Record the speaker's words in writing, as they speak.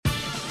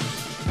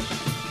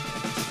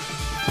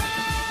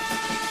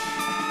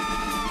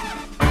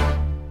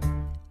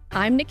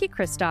I'm Nikki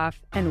Kristoff,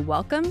 and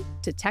welcome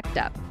to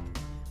Teched Up.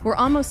 We're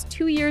almost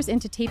 2 years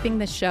into taping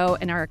this show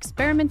and are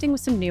experimenting with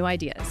some new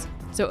ideas.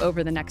 So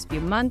over the next few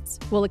months,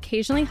 we'll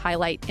occasionally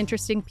highlight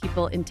interesting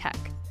people in tech.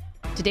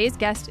 Today's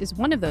guest is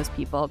one of those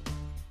people,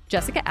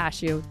 Jessica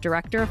Ashooh,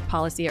 Director of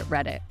Policy at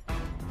Reddit.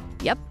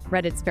 Yep,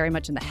 Reddit's very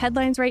much in the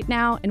headlines right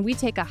now, and we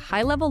take a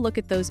high-level look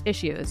at those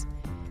issues.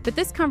 But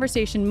this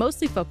conversation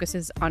mostly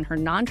focuses on her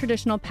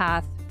non-traditional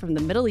path from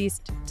the Middle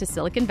East to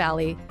Silicon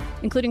Valley,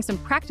 including some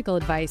practical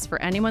advice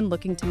for anyone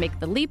looking to make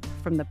the leap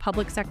from the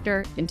public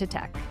sector into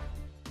tech.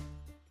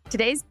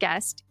 Today's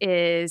guest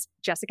is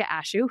Jessica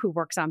Ashooh, who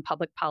works on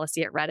public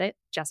policy at Reddit.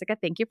 Jessica,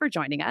 thank you for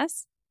joining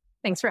us.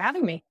 Thanks for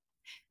having me.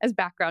 As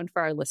background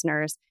for our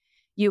listeners,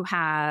 you're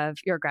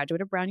a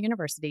graduate of Brown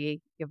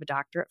University, you have a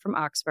doctorate from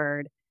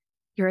Oxford,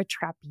 you're a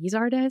trapeze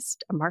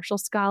artist, a Marshall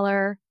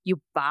Scholar, you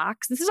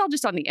box. This is all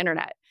just on the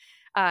internet.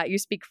 You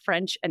speak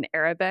French and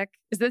Arabic.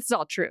 This is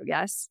all true,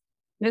 yes?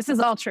 This is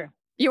all true.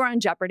 You were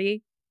on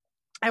Jeopardy?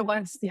 I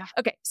was, yeah.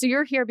 Okay, so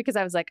you're here because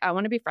I was like, I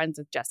want to be friends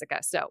with Jessica.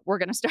 So we're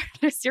going to start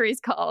a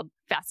series called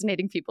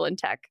Fascinating People in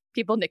Tech.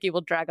 People Nikki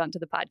will drag onto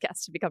the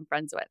podcast to become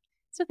friends with.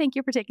 So thank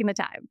you for taking the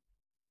time.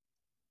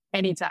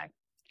 Anytime.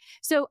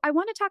 So I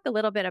want to talk a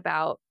little bit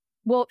about,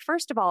 well,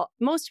 first of all,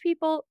 most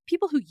people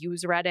who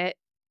use Reddit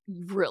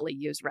really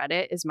use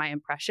Reddit is my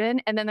impression.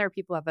 And then there are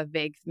people who have a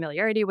vague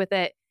familiarity with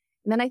it.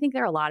 And then I think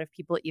there are a lot of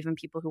people, even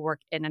people who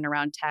work in and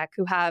around tech,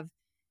 who have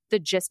the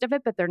gist of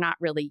it, but they're not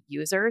really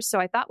users. So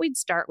I thought we'd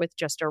start with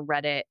just a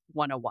Reddit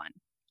 101.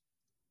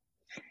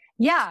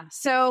 Yeah.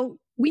 So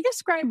we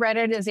describe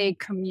Reddit as a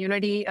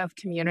community of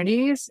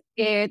communities.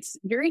 It's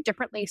very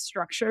differently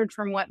structured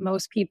from what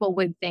most people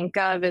would think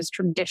of as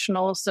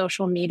traditional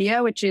social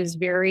media, which is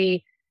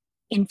very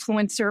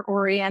influencer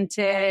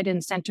oriented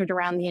and centered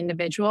around the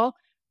individual.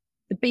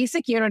 The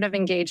basic unit of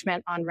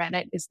engagement on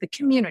Reddit is the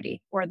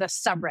community, or the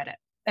subreddit,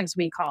 as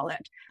we call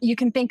it. You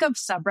can think of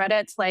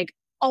subreddits like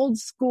old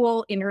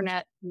school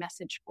internet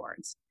message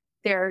boards.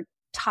 They're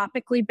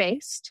topically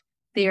based.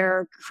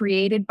 They're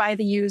created by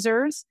the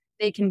users.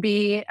 They can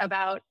be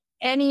about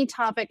any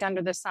topic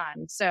under the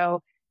sun.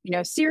 So,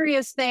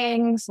 serious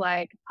things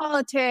like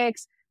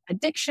politics,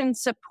 addiction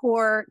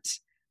support,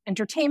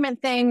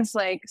 entertainment things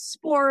like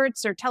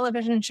sports or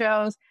television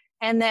shows,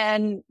 and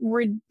then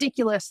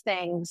ridiculous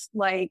things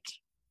like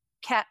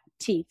cat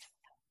teeth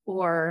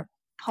or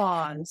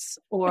paws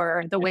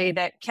or the way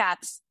that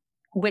cats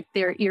whip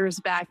their ears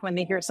back when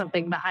they hear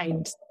something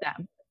behind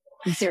them.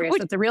 I'm serious.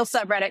 It's a real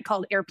subreddit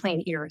called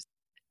Airplane Ears.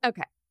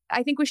 Okay.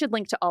 I think we should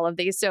link to all of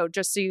these. So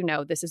just so you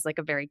know, this is like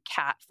a very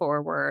cat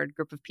forward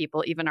group of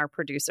people. Even our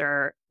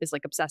producer is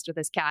like obsessed with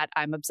his cat.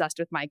 I'm obsessed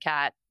with my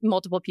cat.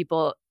 Multiple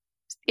people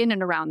in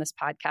and around this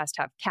podcast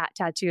have cat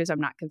tattoos. I'm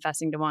not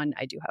confessing to one.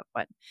 I do have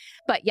one.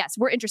 But yes,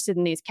 we're interested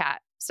in these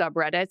cat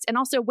subreddits. And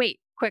also,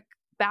 wait, quick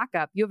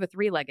backup. You have a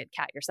 3-legged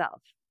cat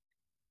yourself.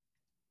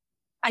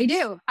 I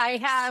do.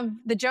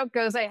 The joke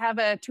goes, I have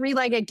a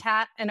 3-legged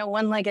cat and a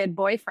 1-legged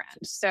boyfriend.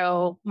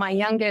 So my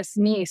youngest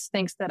niece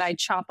thinks that I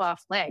chop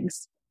off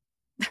legs.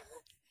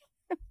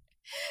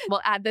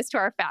 We'll add this to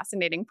our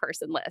fascinating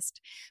person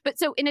list. But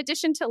so in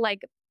addition to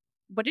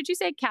what did you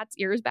say? Cat's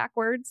ears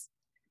backwards?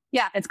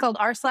 Yeah, it's called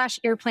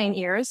r/airplane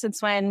ears.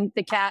 It's when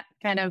the cat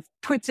kind of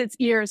puts its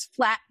ears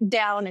flat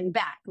down and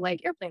back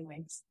like airplane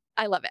wings.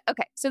 I love it.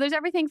 Okay. So there's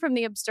everything from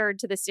the absurd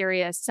to the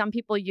serious. Some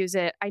people use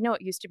it. I know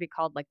it used to be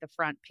called like the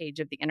front page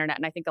of the internet.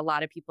 And I think a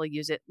lot of people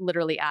use it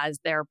literally as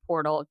their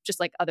portal,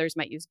 just like others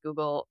might use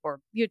Google or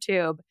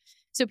YouTube.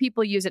 So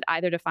people use it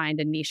either to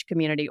find a niche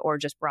community or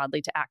just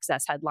broadly to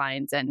access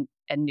headlines and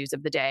news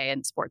of the day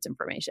and sports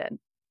information.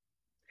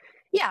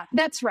 Yeah,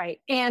 that's right.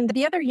 And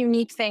the other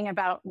unique thing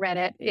about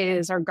Reddit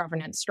is our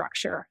governance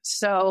structure.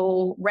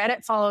 So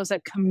Reddit follows a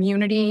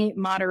community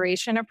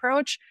moderation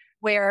approach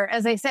where,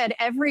 as I said,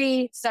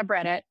 every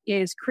subreddit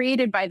is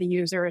created by the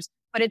users,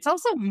 but it's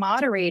also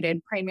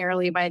moderated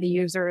primarily by the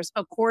users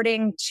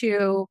according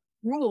to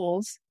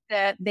rules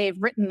that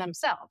they've written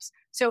themselves.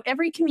 So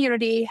every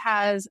community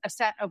has a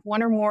set of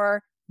one or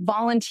more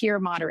volunteer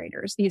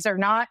moderators. These are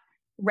not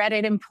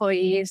Reddit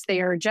employees.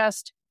 They are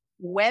just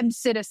web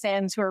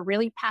citizens who are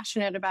really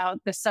passionate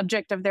about the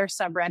subject of their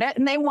subreddit,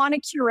 and they want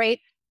to curate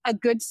a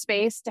good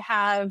space to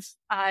have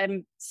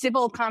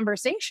civil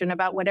conversation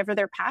about whatever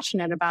they're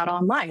passionate about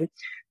online.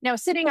 Now,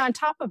 sitting on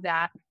top of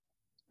that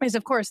is,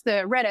 of course,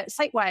 the Reddit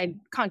site-wide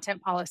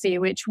content policy,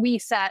 which we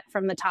set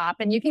from the top.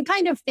 And you can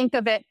kind of think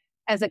of it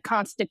as a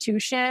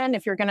constitution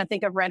if you're going to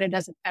think of Reddit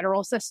as a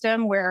federal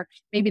system where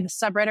maybe the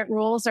subreddit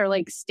rules are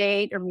like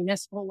state or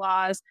municipal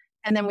laws.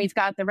 And then we've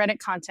got the Reddit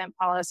content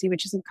policy,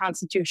 which is the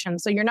constitution.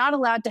 So you're not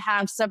allowed to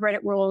have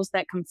subreddit rules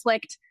that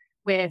conflict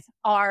with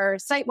our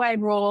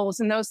site-wide rules.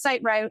 And those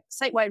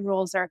site-wide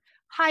rules are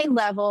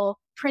high-level,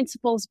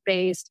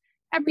 principles-based,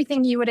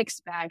 everything you would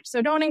expect.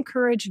 So don't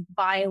encourage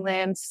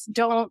violence,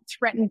 don't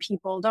threaten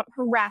people, don't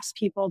harass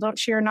people, don't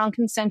share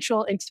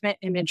non-consensual intimate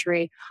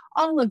imagery,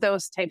 all of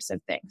those types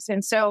of things.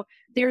 And so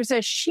there's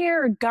a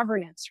shared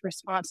governance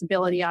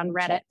responsibility on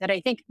Reddit that I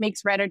think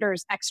makes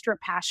Redditors extra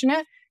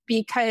passionate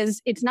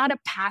because it's not a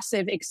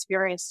passive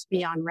experience to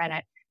be on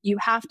Reddit. You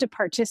have to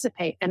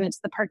participate, and it's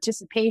the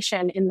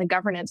participation in the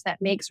governance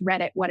that makes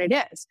Reddit what it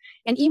is.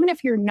 And even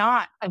if you're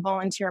not a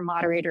volunteer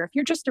moderator, if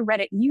you're just a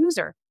Reddit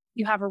user,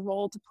 you have a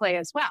role to play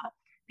as well,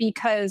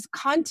 because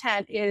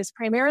content is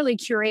primarily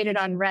curated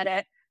on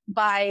Reddit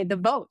by the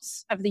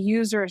votes of the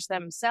users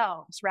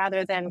themselves,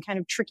 rather than kind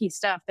of tricky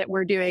stuff that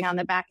we're doing on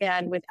the back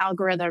end with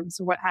algorithms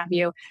or what have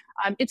you.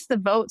 It's the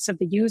votes of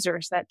the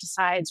users that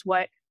decides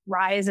what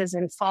rises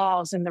and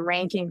falls in the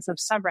rankings of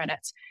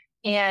subreddits.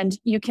 And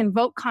you can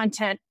vote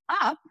content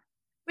up,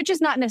 which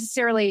is not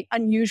necessarily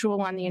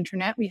unusual on the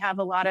internet. We have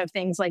a lot of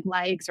things like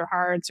likes or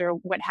hearts or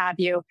what have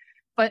you.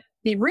 But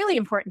the really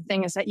important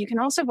thing is that you can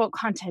also vote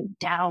content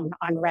down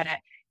on Reddit.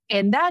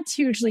 And that's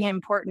hugely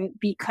important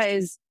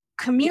because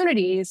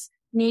communities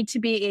need to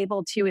be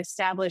able to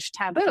establish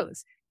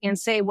taboos and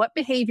say what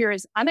behavior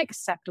is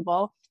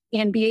unacceptable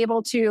and be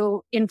able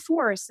to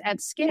enforce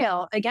at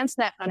scale against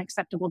that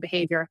unacceptable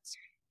behavior.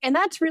 And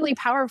that's really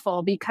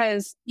powerful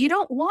because you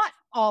don't want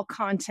all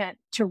content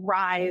to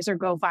rise or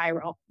go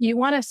viral. You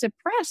want to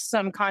suppress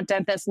some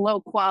content that's low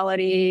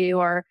quality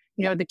or,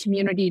 the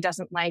community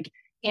doesn't like.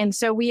 And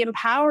so we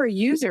empower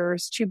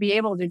users to be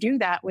able to do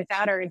that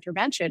without our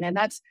intervention. And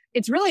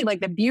it's really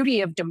like the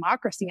beauty of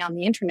democracy on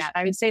the internet.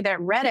 I would say that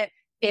Reddit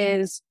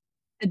is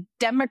the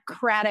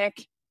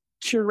democratic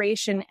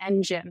curation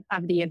engine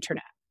of the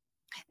internet.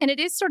 And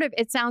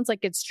it sounds like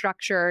it's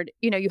structured,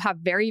 you have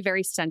very,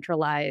 very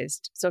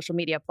centralized social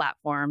media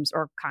platforms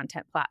or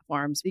content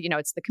platforms.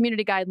 It's the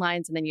community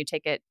guidelines, and then you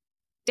take it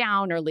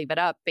down or leave it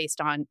up based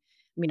on,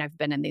 I've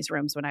been in these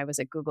rooms when I was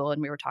at Google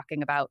and we were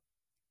talking about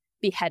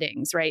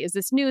beheadings, right? Is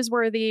this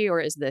newsworthy, or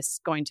is this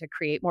going to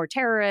create more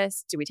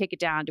terrorists? Do we take it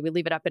down? Do we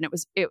leave it up? And it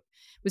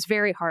was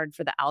very hard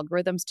for the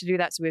algorithms to do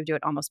that. So we would do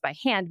it almost by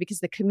hand because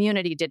the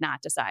community did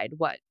not decide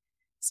what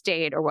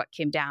stayed or what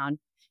came down.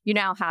 You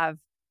now have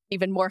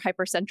even more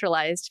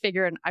hyper-centralized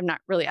figure. And I'm not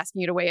really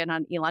asking you to weigh in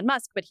on Elon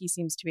Musk, but he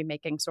seems to be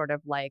making sort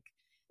of like,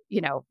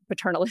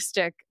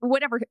 paternalistic,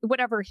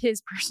 whatever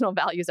his personal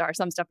values are.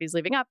 Some stuff he's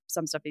leaving up,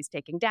 some stuff he's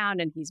taking down,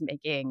 and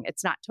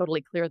it's not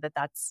totally clear that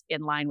that's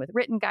in line with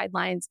written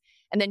guidelines.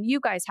 And then you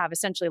guys have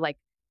essentially like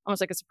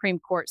almost like a Supreme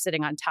Court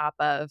sitting on top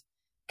of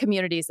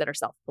communities that are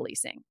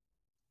self-policing.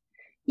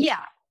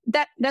 Yeah.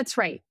 That's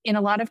right. In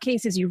a lot of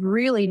cases, you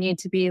really need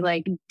to be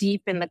like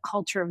deep in the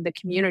culture of the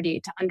community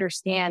to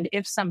understand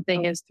if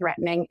something is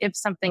threatening, if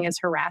something is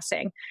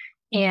harassing.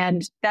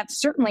 And that's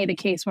certainly the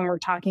case when we're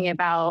talking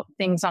about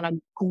things on a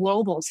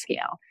global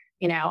scale.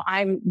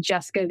 I'm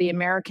Jessica, the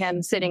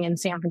American sitting in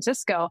San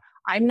Francisco.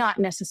 I'm not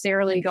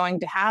necessarily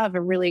going to have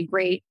a really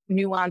great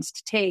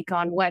nuanced take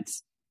on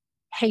what's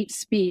hate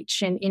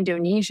speech in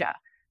Indonesia,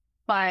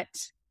 but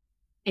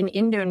an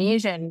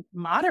Indonesian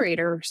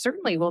moderator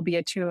certainly will be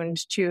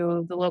attuned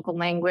to the local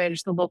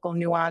language, the local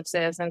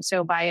nuances. And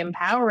so by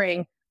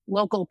empowering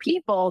local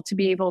people to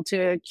be able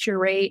to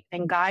curate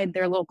and guide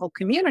their local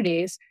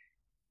communities,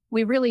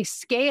 we really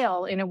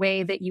scale in a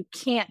way that you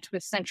can't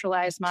with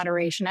centralized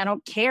moderation. I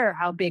don't care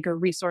how big or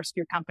resourced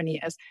your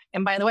company is.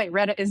 And by the way,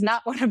 Reddit is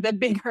not one of the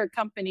bigger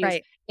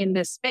companies in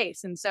this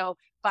space. And so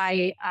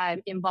by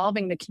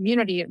involving the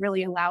community, it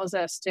really allows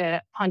us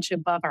to punch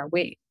above our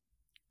weight.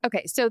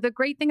 Okay, so the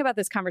great thing about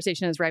this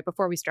conversation is right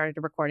before we started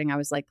recording, I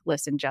was like,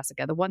 listen,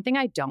 Jessica, the one thing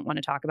I don't want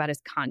to talk about is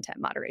content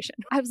moderation.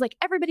 I was like,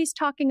 everybody's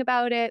talking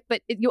about it,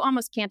 but you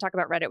almost can't talk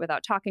about Reddit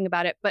without talking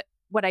about it. But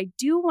what I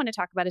do want to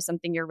talk about is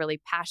something you're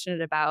really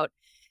passionate about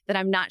that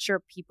I'm not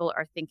sure people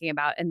are thinking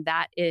about, and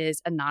that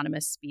is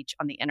anonymous speech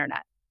on the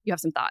internet. You have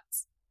some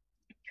thoughts?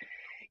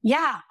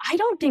 Yeah, I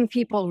don't think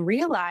people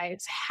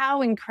realize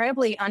how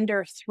incredibly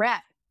under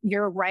threat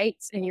your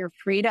rights and your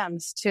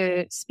freedoms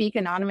to speak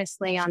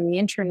anonymously on the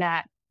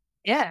internet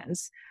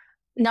is,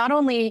 not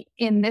only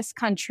in this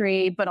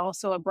country, but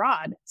also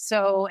abroad.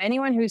 So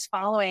anyone who's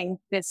following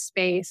this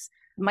space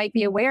might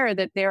be aware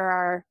that there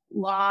are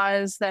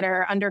laws that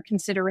are under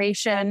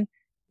consideration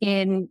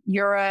in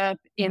Europe,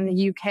 in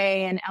the UK,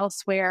 and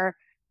elsewhere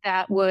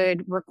that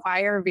would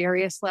require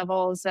various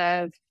levels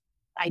of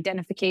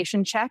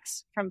identification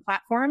checks from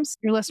platforms.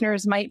 Your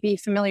listeners might be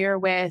familiar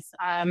with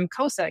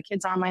KOSA,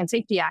 Kids Online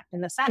Safety Act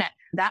in the Senate.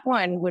 That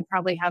one would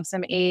probably have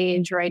some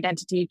age or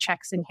identity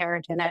checks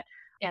inherent in it.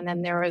 And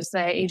then there was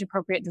the age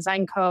appropriate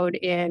design code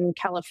in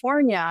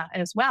California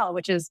as well,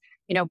 which is,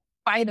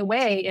 by the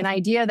way, an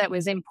idea that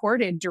was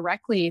imported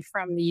directly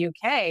from the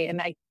UK.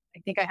 And I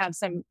think I have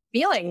some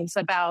feelings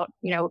about,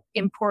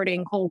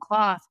 importing whole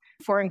cloth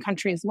foreign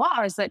countries'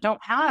 laws that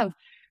don't have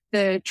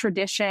the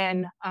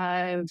tradition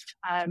of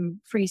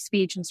free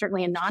speech and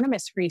certainly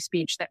anonymous free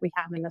speech that we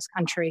have in this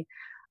country.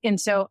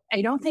 And so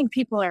I don't think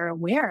people are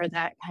aware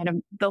that kind of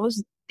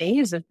those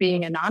days of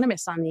being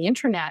anonymous on the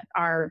internet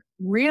are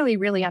really,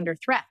 really under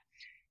threat.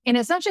 And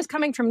it's not just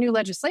coming from new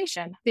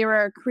legislation. There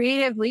are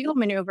creative legal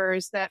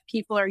maneuvers that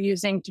people are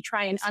using to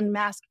try and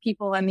unmask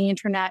people on the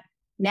internet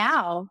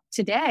now,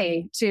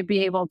 today, to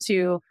be able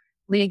to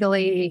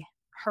legally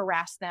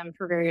harass them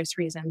for various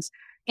reasons.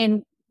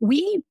 And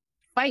we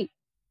fight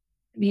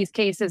these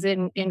cases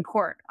in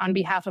court on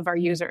behalf of our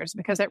users.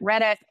 Because at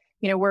Reddit,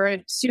 we're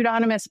a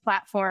pseudonymous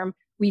platform.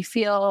 We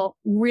feel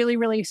really,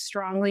 really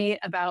strongly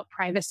about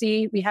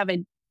privacy. We have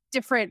a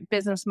different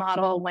business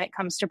model when it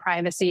comes to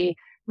privacy.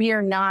 We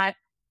are not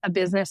a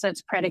business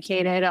that's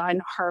predicated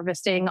on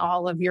harvesting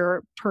all of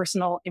your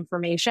personal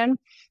information.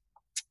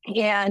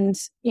 And,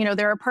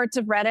 there are parts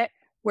of Reddit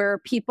where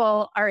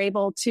people are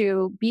able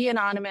to be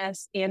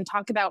anonymous and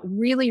talk about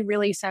really,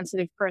 really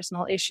sensitive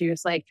personal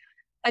issues like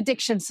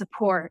addiction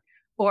support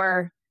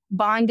or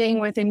bonding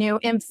with a new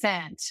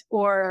infant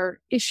or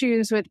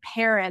issues with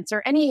parents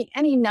or any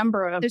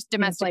number of There's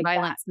domestic like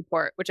violence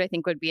support, which I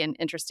think would be an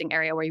interesting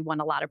area where you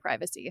want a lot of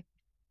privacy.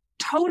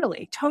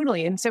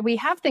 Totally. And so we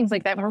have things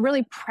like that. We're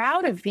really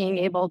proud of being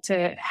able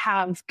to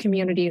have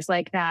communities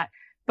like that.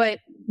 But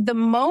the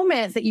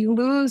moment that you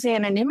lose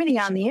anonymity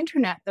on the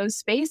internet, those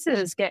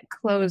spaces get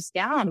closed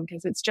down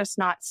because it's just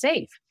not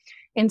safe.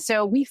 And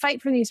so we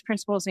fight for these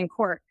principles in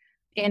court.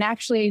 And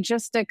actually,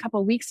 just a couple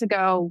of weeks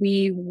ago,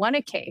 we won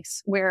a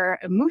case where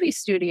a movie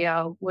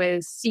studio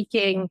was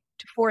seeking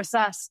to force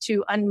us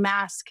to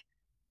unmask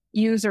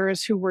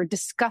users who were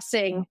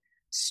discussing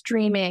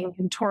streaming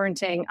and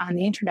torrenting on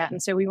the internet.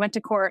 And so we went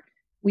to court.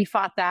 We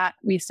fought that.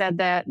 We said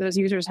that those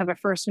users have a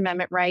First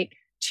Amendment right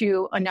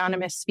to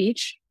anonymous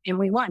speech, and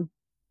we won.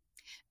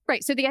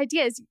 Right. So the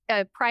idea is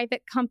a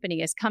private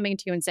company is coming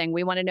to you and saying,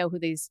 we want to know who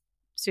these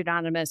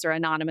pseudonymous or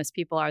anonymous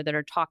people are that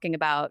are talking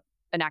about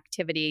an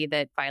activity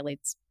that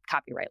violates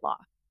copyright law.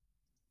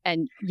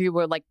 And you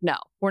were like, no,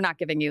 we're not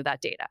giving you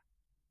that data.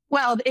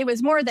 Well, it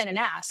was more than an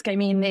ask. I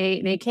mean,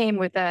 they came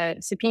with a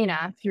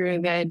subpoena through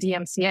the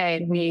DMCA,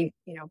 and we,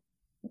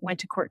 went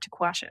to court to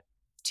quash it.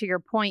 To your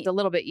point, a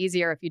little bit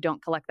easier if you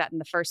don't collect that in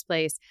the first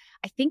place.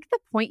 I think the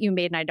point you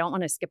made, and I don't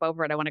want to skip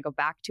over it, I want to go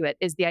back to it,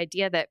 is the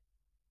idea that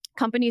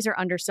companies are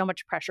under so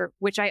much pressure,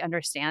 which I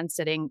understand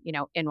sitting,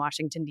 in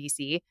Washington,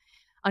 D.C.,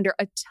 under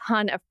a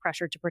ton of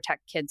pressure to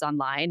protect kids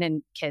online.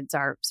 And kids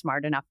are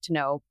smart enough to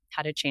know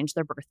how to change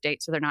their birth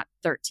date so they're not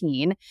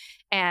 13.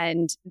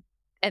 And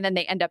then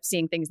they end up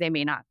seeing things they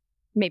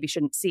maybe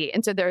shouldn't see.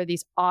 And so there are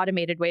these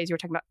automated ways. You were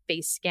talking about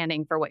face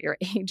scanning for what your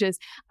age is.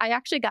 I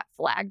actually got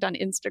flagged on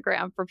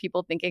Instagram for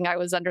people thinking I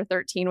was under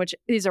 13, which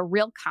is a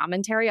real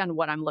commentary on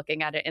what I'm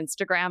looking at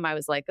Instagram. I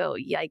was like, oh,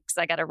 yikes,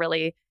 I got to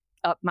really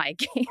up my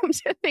game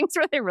to things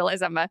where they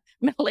realize I'm a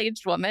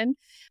middle-aged woman.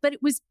 But it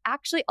was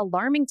actually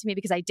alarming to me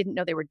because I didn't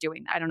know they were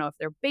doing that. I don't know if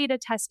they're beta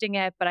testing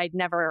it, but I'd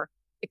never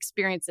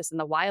experienced this in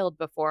the wild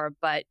before.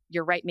 But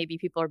you're right, maybe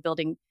people are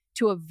building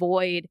to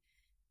avoid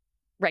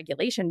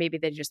regulation. Maybe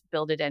they just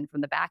build it in from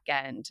the back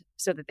end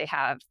so that they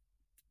have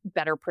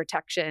better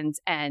protections.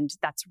 And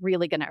that's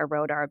really going to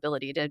erode our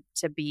ability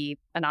to be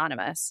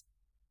anonymous.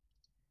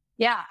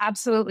 Yeah,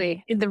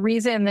 absolutely. The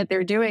reason that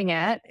they're doing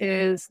it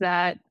is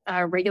that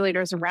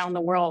regulators around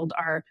the world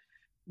are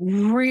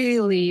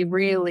really,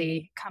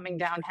 really coming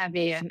down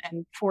heavy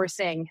and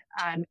forcing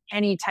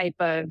any type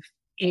of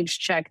age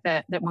check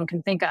that one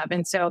can think of.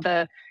 And so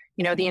the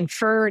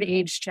inferred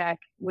age check,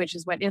 which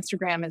is what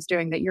Instagram is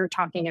doing that you're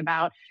talking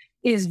about,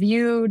 is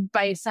viewed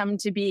by some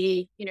to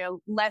be,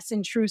 less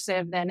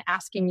intrusive than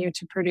asking you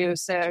to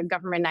produce a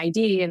government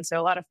ID. And so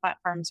a lot of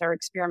platforms are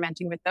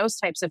experimenting with those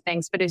types of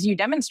things. But as you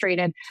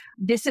demonstrated,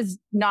 this is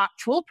not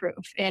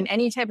foolproof. And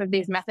any type of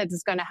these methods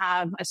is going to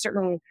have a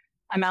certain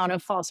amount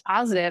of false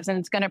positives, and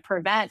it's going to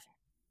prevent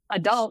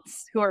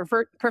adults who are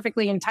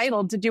perfectly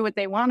entitled to do what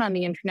they want on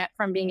the internet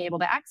from being able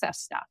to access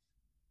stuff.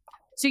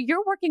 So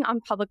you're working on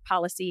public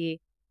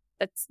policy.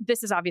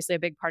 This is obviously a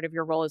big part of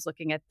your role, is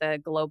looking at the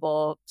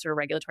global sort of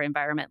regulatory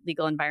environment,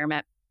 legal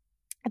environment.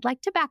 I'd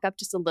like to back up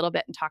just a little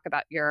bit and talk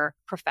about your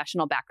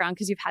professional background,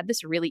 because you've had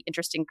this really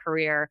interesting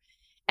career.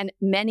 And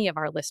many of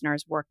our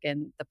listeners work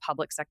in the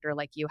public sector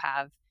like you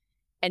have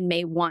and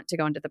may want to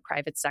go into the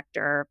private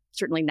sector.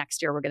 Certainly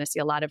next year, we're going to see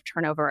a lot of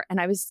turnover.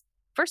 And I was,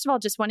 first of all,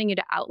 just wanting you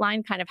to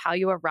outline kind of how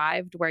you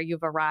arrived where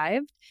you've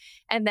arrived,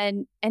 and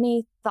then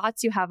any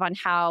thoughts you have on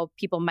how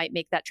people might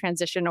make that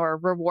transition or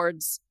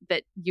rewards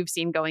that you've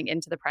seen going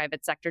into the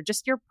private sector,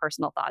 just your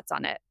personal thoughts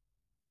on it.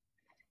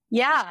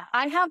 Yeah,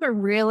 I have a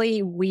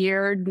really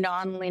weird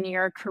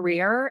nonlinear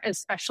career,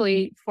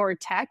 especially for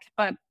tech,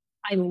 but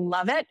I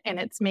love it. And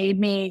it's made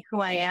me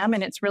who I am.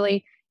 And it's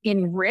really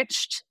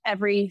enriched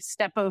every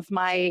step of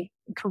my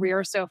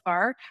career so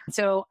far.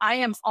 So I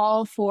am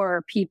all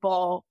for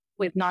people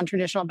with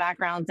non-traditional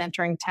backgrounds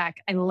entering tech.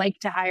 I like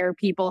to hire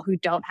people who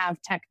don't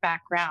have tech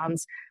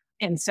backgrounds.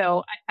 And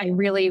so I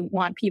really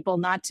want people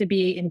not to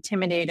be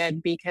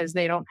intimidated because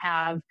they don't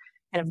have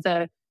kind of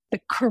the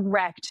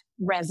correct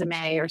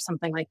resume or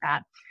something like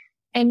that.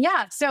 And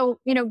yeah, so,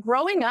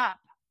 growing up,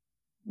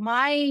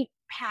 my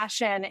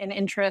passion and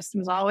interest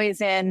was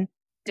always in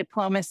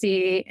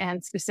diplomacy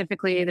and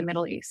specifically the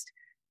Middle East.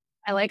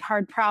 I like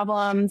hard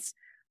problems.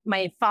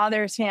 My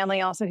father's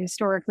family also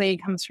historically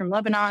comes from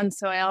Lebanon.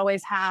 So I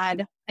always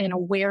had an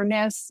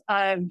awareness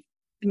of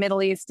the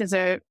Middle East as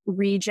a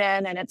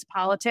region and its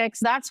politics.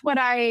 That's what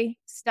I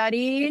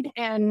studied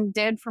and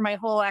did for my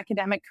whole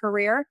academic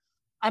career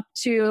up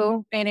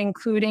to and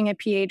including a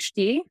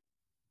PhD.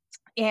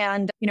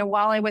 And,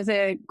 while I was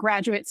a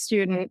graduate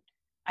student,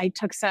 I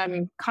took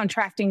some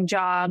contracting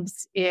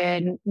jobs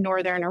in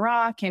northern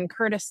Iraq and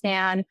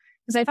Kurdistan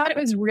because I thought it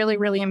was really,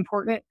 really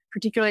important,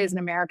 particularly as an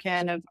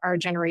American of our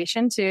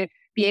generation, to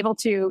be able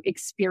to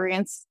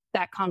experience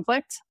that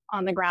conflict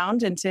on the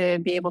ground and to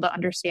be able to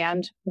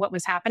understand what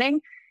was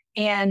happening.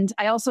 And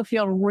I also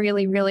feel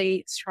really,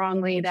 really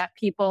strongly that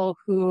people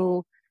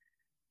who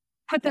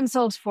put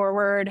themselves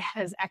forward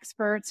as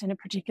experts in a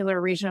particular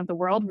region of the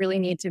world really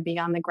need to be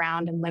on the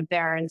ground and live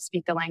there and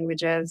speak the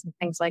languages and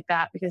things like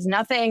that, because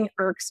nothing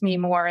irks me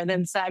more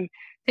than some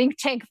think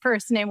tank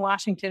person in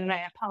Washington. And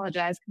I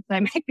apologize because I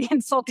might be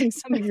insulting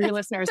some of your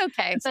listeners. It's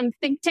okay. Some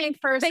think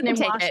tank person in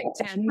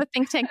Washington. The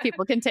think tank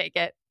people can take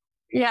it.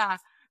 Yeah.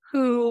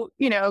 Who,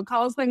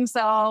 calls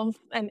themselves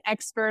an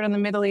expert in the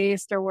Middle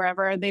East or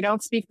wherever. They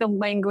don't speak the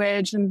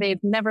language and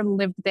they've never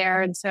lived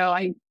there. And so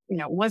I,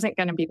 wasn't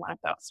going to be one of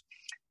those.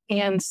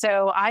 And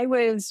so I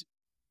was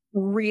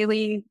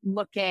really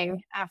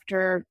looking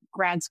after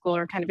grad school,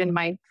 or kind of in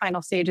my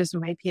final stages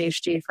of my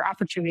PhD, for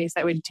opportunities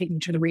that would take me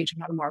to the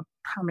region on a more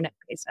permanent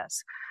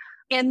basis.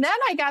 And then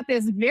I got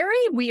this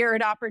very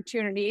weird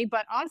opportunity,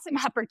 but awesome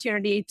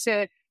opportunity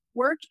to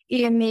work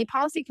in the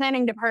policy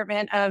planning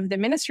department of the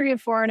Ministry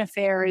of Foreign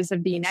Affairs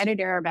of the United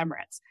Arab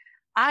Emirates.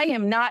 I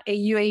am not a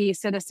UAE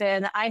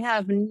citizen. I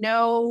have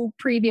no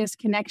previous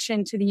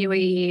connection to the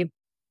UAE.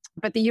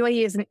 But the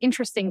UAE is an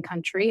interesting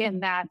country in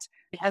that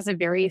it has a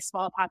very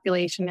small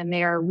population and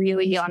they are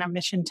really on a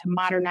mission to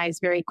modernize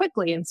very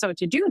quickly. And so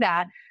to do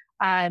that,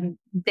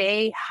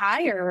 they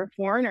hire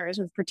foreigners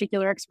with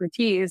particular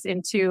expertise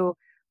into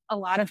a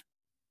lot of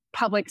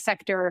public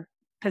sector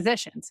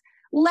positions.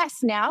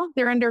 Less now.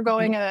 They're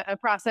undergoing a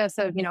process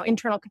of,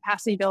 internal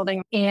capacity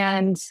building.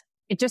 And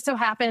it just so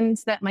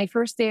happens that my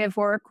first day of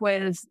work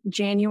was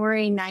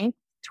January 9th,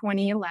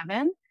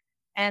 2011.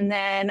 And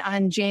then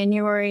on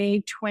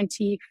January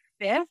 25th,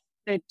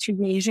 the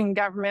Tunisian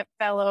government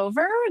fell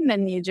over, and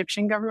then the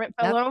Egyptian government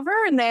fell over,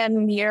 and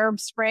then the Arab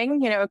Spring,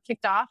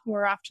 kicked off, and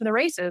we're off to the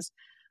races.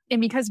 And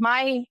because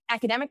my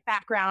academic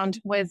background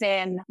was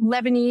in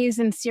Lebanese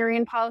and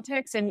Syrian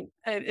politics and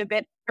a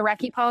bit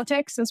Iraqi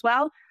politics as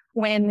well,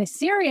 when the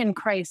Syrian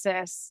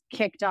crisis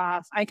kicked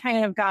off, I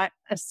kind of got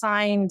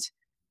assigned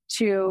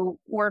to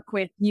work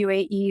with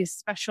UAE's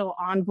special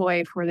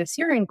envoy for the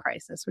Syrian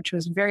crisis, which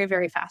was very,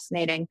 very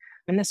fascinating.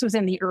 And this was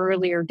in the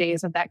earlier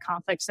days of that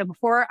conflict. So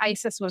before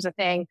ISIS was a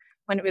thing,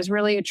 when it was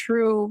really a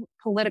true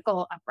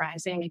political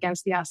uprising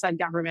against the Assad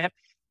government.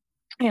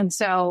 And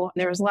so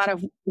there was a lot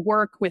of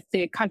work with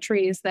the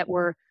countries that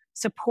were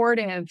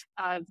supportive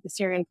of the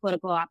Syrian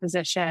political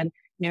opposition,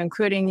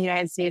 including the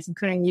United States,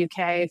 including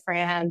UK,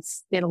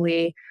 France,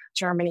 Italy,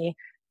 Germany,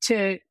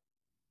 to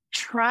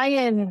try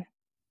and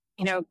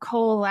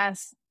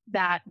coalesce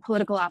that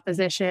political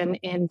opposition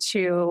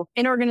into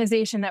an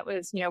organization that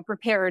was,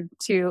 prepared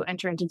to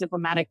enter into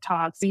diplomatic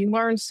talks. You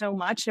learn so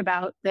much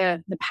about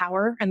the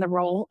power and the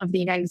role of the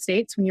United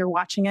States when you're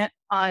watching it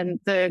on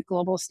the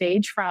global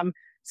stage from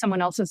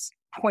someone else's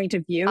point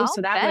of view.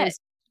 So that was,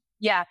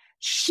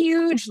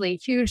 hugely,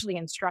 hugely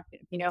instructive.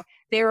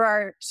 There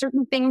are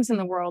certain things in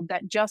the world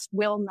that just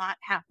will not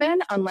happen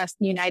unless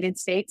the United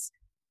States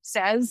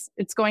says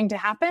it's going to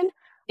happen.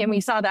 And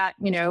we saw that,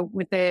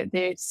 with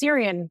the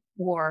Syrian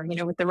war,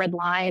 with the Red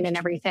Line and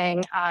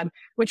everything,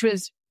 which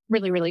was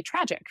really, really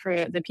tragic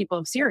for the people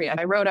of Syria.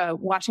 I wrote a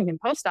Washington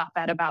Post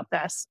op-ed about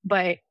this,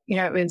 but,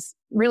 it was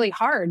really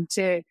hard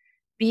to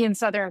be in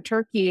southern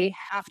Turkey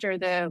after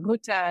the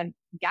Ghouta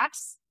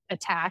gas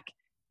attack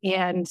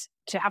and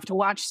to have to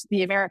watch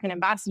the American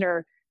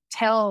ambassador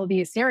tell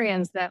the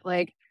Syrians that,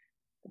 the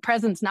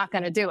president's not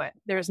going to do it.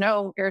 There's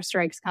no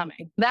airstrikes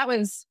coming. That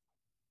was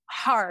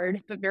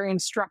hard, but very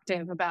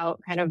instructive about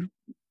kind of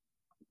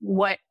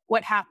what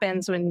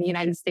happens when the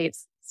United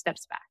States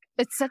steps back.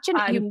 It's such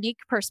an unique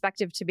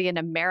perspective to be an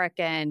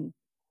American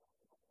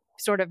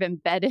sort of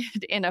embedded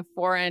in a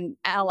foreign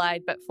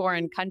allied, but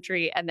foreign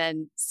country, and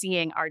then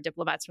seeing our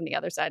diplomats from the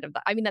other side of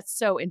that's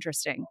so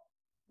interesting.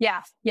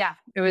 Yeah.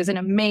 It was an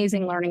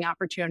amazing learning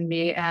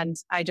opportunity. And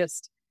I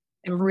just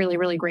am really,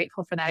 really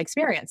grateful for that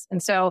experience.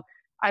 And so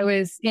I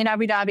was in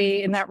Abu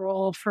Dhabi in that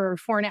role for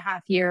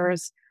 4.5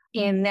 years.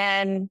 And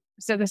then,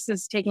 so this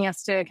is taking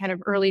us to kind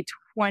of early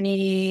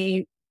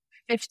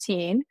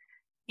 2015.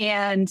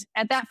 And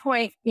at that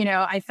point,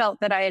 I felt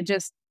that I had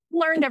just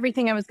learned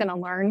everything I was going to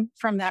learn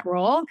from that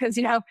role. Because,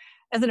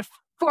 as a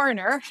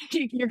foreigner,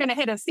 you're going to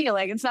hit a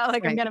ceiling. It's not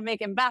like I'm going to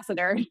make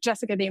ambassador,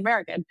 Jessica the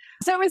American.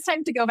 So it was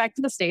time to go back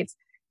to the States.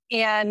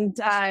 And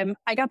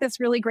I got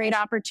this really great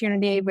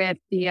opportunity with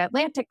the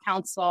Atlantic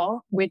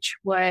Council, which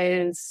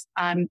was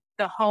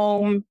the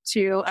home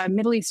to a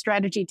Middle East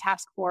strategy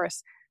task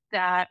force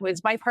that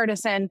was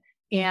bipartisan,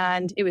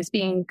 and it was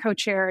being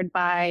co-chaired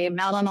by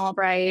Madeleine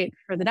Albright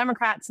for the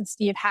Democrats and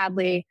Steve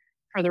Hadley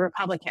for the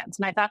Republicans.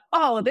 And I thought,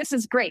 oh, this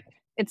is great.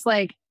 It's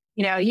a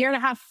year and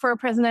a half for a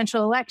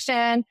presidential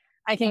election.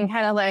 I can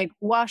kind of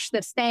wash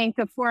the stank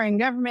of foreign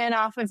government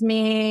off of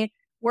me,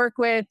 work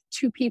with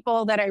two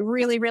people that I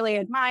really, really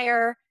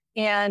admire,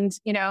 And,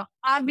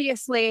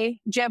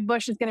 obviously Jeb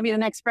Bush is going to be the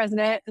next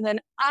president. And then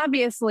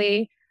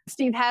obviously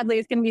Steve Hadley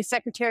is going to be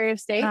Secretary of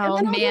State. Oh,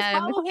 and then man.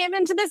 I'll just follow him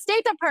into the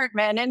State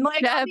Department and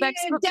I'll be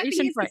a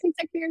Deputy Assistant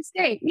Secretary of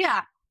State.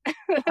 Yeah.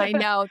 I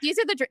know. These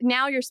are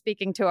now you're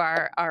speaking to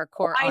our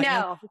core audience. I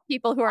know.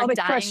 People who are all the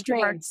dying crushed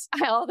dreams.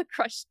 All the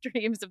crushed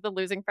dreams of the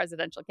losing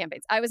presidential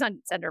campaigns. I was on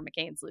Senator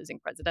McCain's losing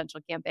presidential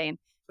campaign,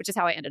 which is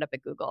how I ended up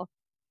at Google.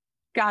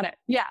 Got it.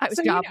 Yeah. I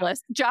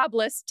was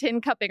jobless,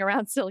 tin cupping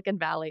around Silicon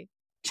Valley.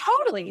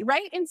 Totally.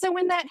 Right. And so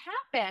when that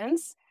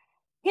happens,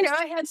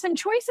 I had some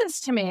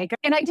choices to make,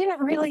 and I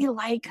didn't really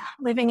like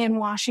living in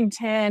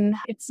Washington.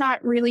 It's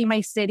not really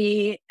my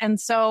city. And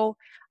so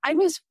I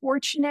was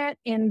fortunate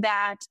in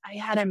that I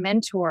had a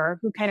mentor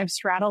who kind of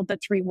straddled the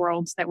three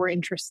worlds that were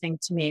interesting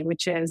to me,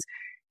 which is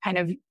kind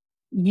of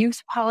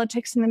youth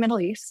politics in the Middle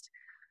East,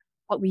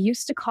 what we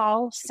used to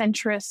call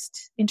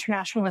centrist,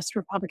 internationalist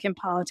Republican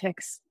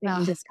politics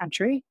in this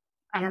country.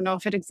 I don't know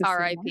if it exists.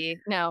 R.I.P.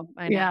 No,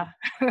 I know.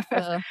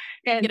 Yeah.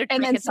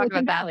 and then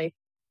Silicon Valley.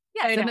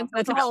 Yeah,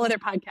 that's a whole other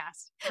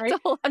podcast, right? It's a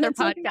whole other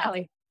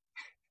podcast.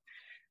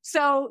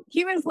 So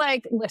he was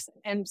like, listen.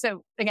 And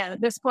so again,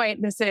 at this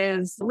point, this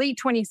is late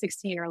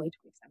 2016, early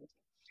 2017.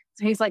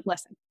 So he's like,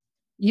 listen,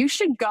 you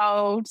should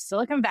go to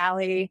Silicon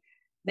Valley.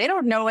 They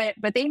don't know it,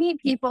 but they need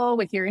people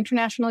with your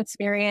international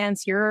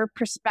experience, your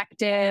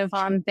perspective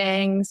on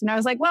things. And I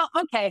was like, well,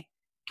 okay.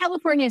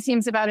 California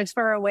seems about as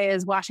far away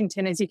as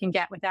Washington as you can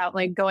get without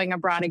like going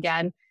abroad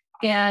again.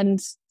 And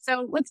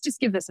so let's just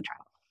give this a try.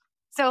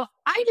 So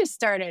I just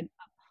started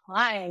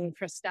applying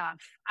for stuff.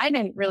 I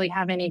didn't really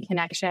have any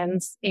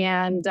connections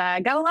and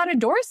got a lot of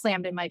doors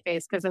slammed in my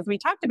face because as we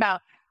talked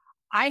about,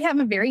 I have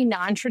a very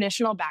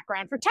non-traditional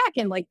background for tech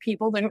and like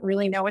people didn't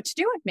really know what to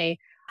do with me.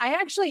 I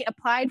actually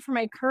applied for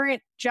my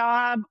current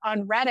job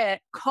on Reddit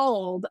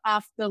cold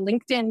off the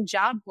LinkedIn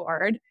job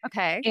board.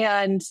 Okay.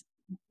 And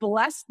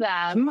bless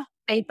them,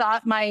 they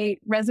thought my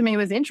resume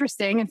was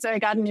interesting. And so I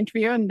got an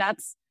interview and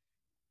that's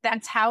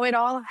how it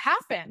all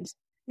happened.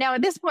 Now,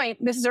 at this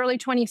point, this is early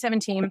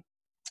 2017,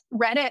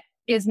 Reddit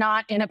is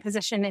not in a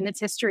position in its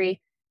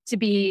history to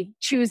be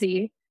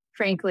choosy,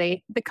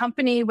 frankly. The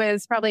company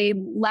was probably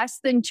less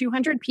than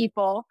 200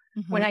 people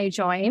when I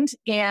joined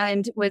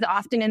and was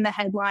often in the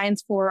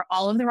headlines for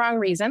all of the wrong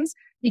reasons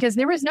because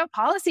there was no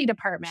policy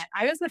department.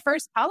 I was the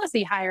first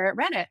policy hire at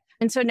Reddit.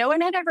 And so no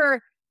one had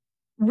ever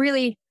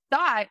really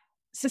thought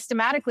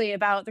systematically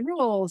about the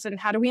rules and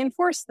how do we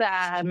enforce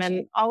them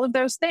and all of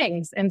those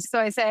things. And so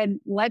I said,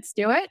 let's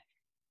do it.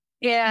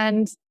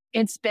 And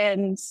it's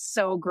been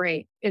so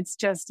great. It's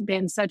just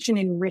been such an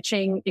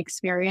enriching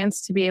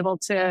experience to be able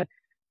to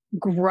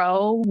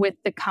grow with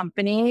the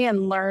company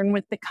and learn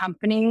with the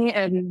company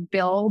and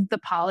build the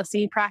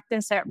policy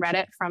practice at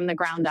Reddit from the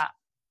ground up.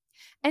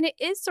 And it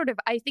is sort of,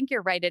 I think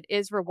you're right, it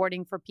is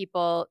rewarding for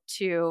people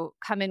to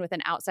come in with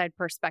an outside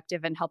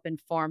perspective and help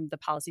inform the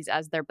policies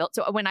as they're built.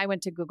 So when I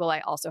went to Google, I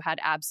also had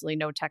absolutely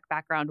no tech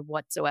background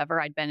whatsoever.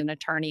 I'd been an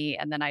attorney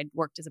and then I'd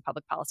worked as a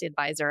public policy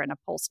advisor and a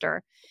pollster.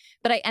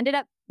 But I ended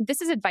up,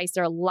 this is advice,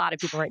 there are a lot of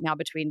people right now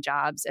between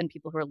jobs and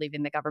people who are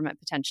leaving the government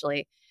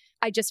potentially.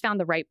 I just found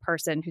the right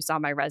person who saw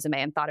my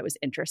resume and thought it was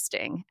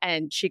interesting.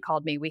 And she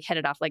called me. We hit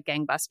it off like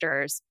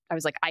gangbusters. I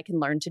was like, I can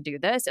learn to do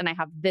this. And I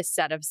have this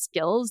set of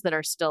skills that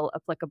are still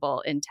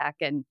applicable in tech.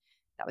 And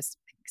that was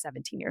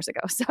 17 years ago.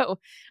 So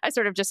I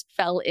sort of just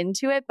fell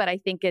into it. But I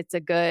think it's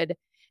a good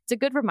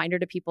reminder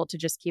to people to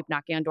just keep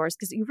knocking on doors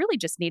because you really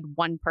just need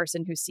one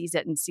person who sees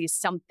it and sees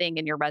something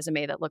in your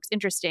resume that looks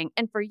interesting.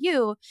 And for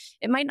you,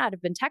 it might not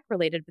have been tech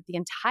related, but the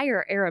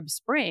entire Arab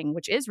Spring,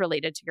 which is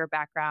related to your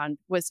background,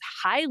 was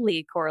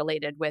highly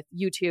correlated with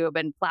YouTube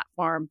and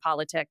platform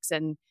politics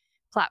and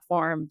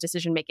platform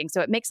decision making. So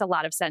it makes a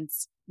lot of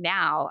sense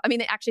now. I mean,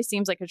 it actually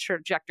seems like a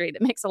trajectory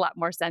that makes a lot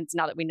more sense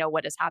now that we know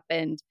what has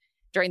happened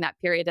during that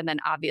period. And then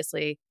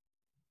obviously,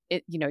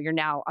 you're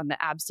now on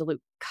the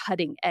absolute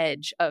cutting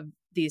edge of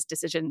these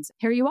decisions.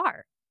 Here you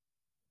are.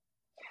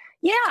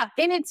 Yeah.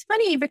 And it's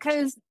funny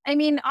because, I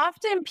mean,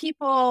 often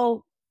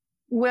people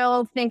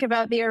will think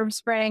about the Arab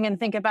Spring and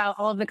think about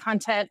all of the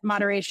content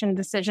moderation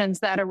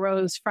decisions that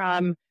arose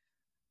from,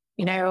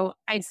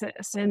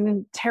 ISIS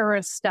and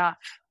terrorist stuff.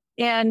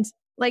 And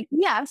like,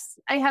 yes,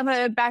 I have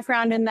a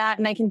background in that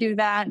and I can do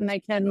that. And I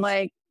can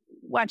like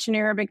watch an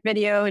Arabic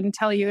video and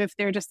tell you if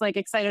they're just like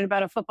excited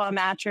about a football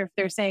match or if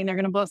they're saying they're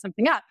going to blow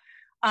something up.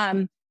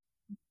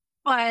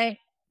 But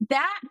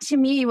that to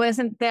me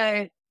wasn't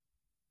the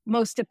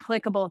most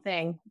applicable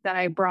thing that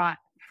I brought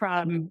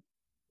from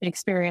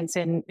experience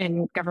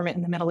in government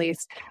in the Middle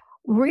East.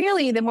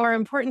 Really, the more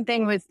important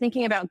thing was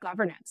thinking about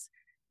governance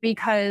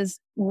because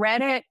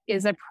Reddit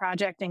is a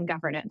project in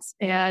governance.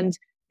 And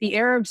the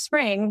Arab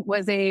Spring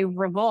was a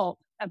revolt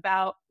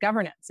about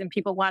governance and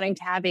people wanting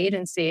to have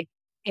agency.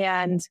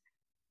 And,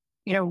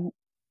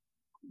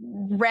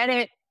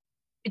 Reddit,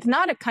 it's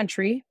not a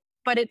country,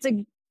 but it's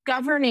a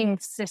governing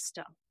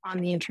system on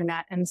the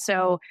internet. And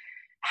so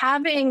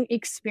having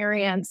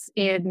experience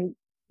in,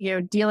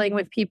 dealing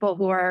with people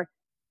who are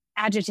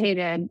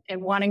agitated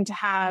and wanting to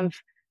have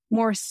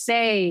more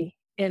say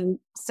and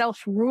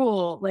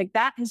self-rule, like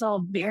that is all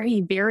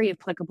very, very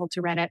applicable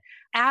to Reddit,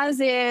 as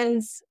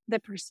is the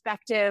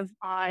perspective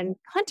on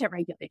content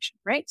regulation,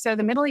 right? So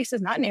the Middle East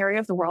is not an area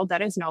of the world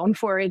that is known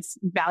for its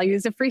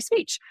values of free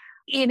speech.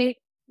 And it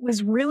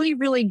was really,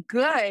 really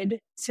good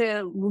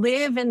to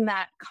live in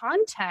that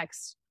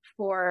context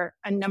for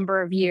a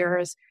number of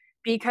years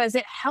because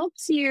it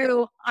helps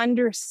you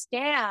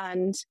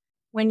understand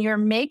when you're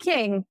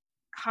making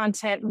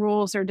content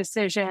rules or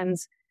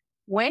decisions,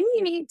 when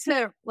you need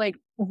to like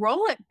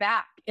roll it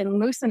back and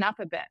loosen up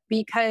a bit.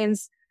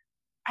 Because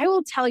I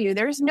will tell you,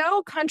 there's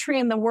no country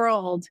in the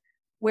world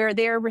where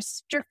they're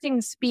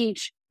restricting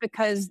speech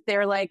because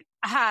they're like,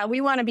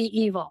 we want to be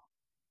evil.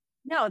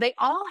 No, they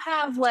all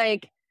have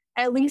like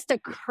at least a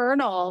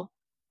kernel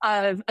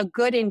of a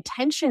good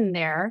intention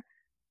there.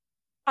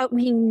 But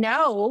we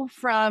know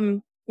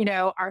from,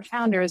 our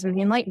founders and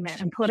the Enlightenment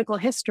and political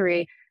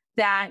history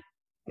that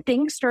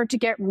things start to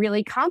get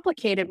really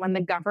complicated when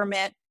the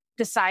government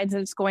decides that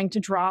it's going to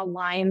draw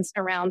lines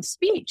around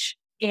speech.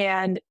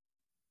 And,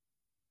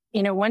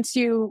 once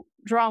you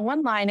draw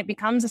one line, it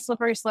becomes a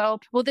slippery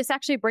slope. Well, this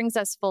actually brings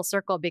us full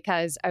circle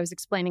because I was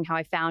explaining how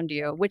I found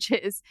you, which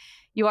is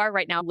you are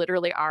right now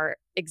literally are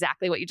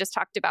exactly what you just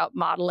talked about,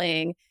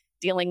 modeling,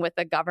 dealing with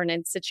a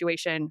governance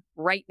situation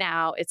right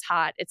now. It's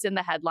hot. It's in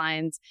the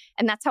headlines.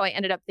 And that's how I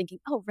ended up thinking,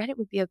 Reddit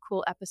would be a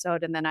cool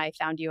episode. And then I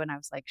found you and I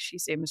was like, she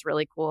seems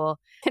really cool.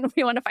 And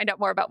we want to find out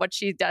more about what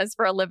she does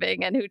for a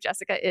living and who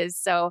Jessica is.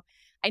 So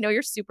I know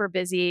you're super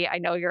busy. I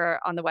know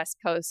you're on the West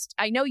Coast.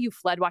 I know you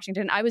fled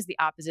Washington. I was the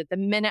opposite. The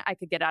minute I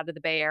could get out of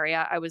the Bay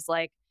Area, I was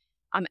like,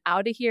 I'm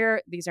out of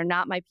here. These are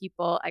not my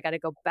people. I got to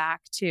go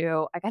back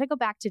to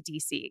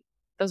DC.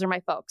 Those are my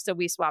folks. So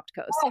we swapped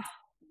coasts. Oh,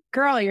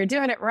 girl, you're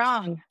doing it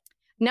wrong.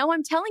 No,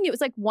 I'm telling you, it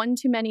was like one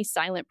too many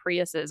silent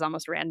Priuses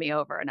almost ran me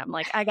over. And I'm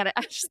like, I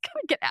just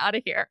gotta get out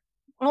of here.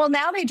 Well,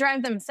 now they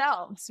drive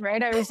themselves,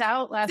 right? I was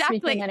out last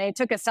weekend and I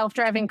took a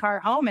self-driving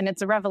car home and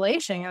it's a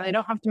revelation. I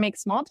don't have to make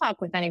small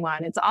talk with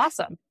anyone. It's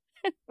awesome.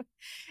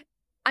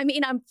 I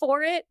mean, I'm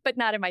for it, but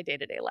not in my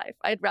day-to-day life.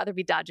 I'd rather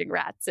be dodging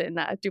rats in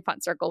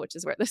DuPont Circle, which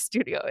is where the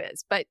studio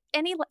is. But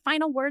any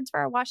final words for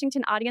our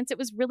Washington audience? It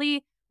was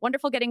really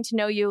wonderful getting to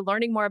know you,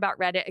 learning more about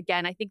Reddit.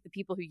 Again, I think the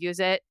people who use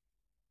it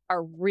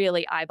are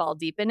really eyeball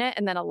deep in it.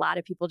 And then a lot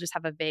of people just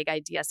have a vague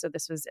idea. So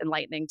this was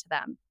enlightening to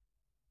them.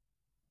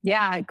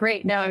 Yeah,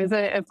 great. No, it was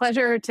a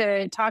pleasure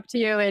to talk to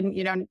you.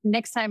 And,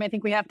 next time I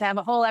think we have to have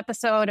a whole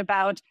episode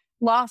about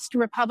lost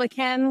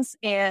Republicans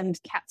and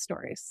cat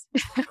stories.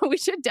 We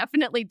should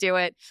definitely do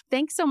it.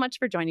 Thanks so much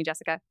for joining,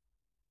 Jessica.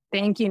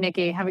 Thank you,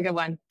 Nikki. Have a good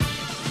one.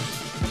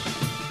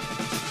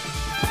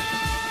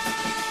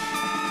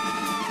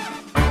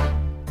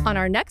 On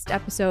our next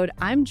episode,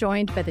 I'm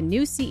joined by the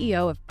new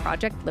CEO of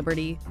Project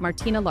Liberty,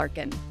 Martina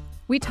Larkin.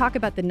 We talk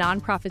about the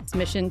nonprofit's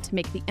mission to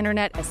make the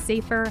internet a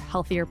safer,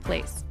 healthier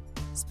place.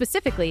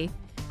 Specifically,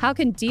 how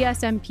can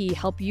DSMP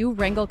help you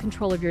wrangle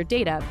control of your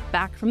data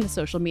back from the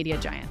social media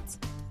giants?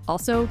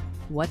 Also,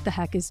 what the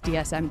heck is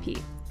DSMP?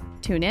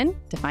 Tune in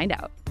to find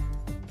out.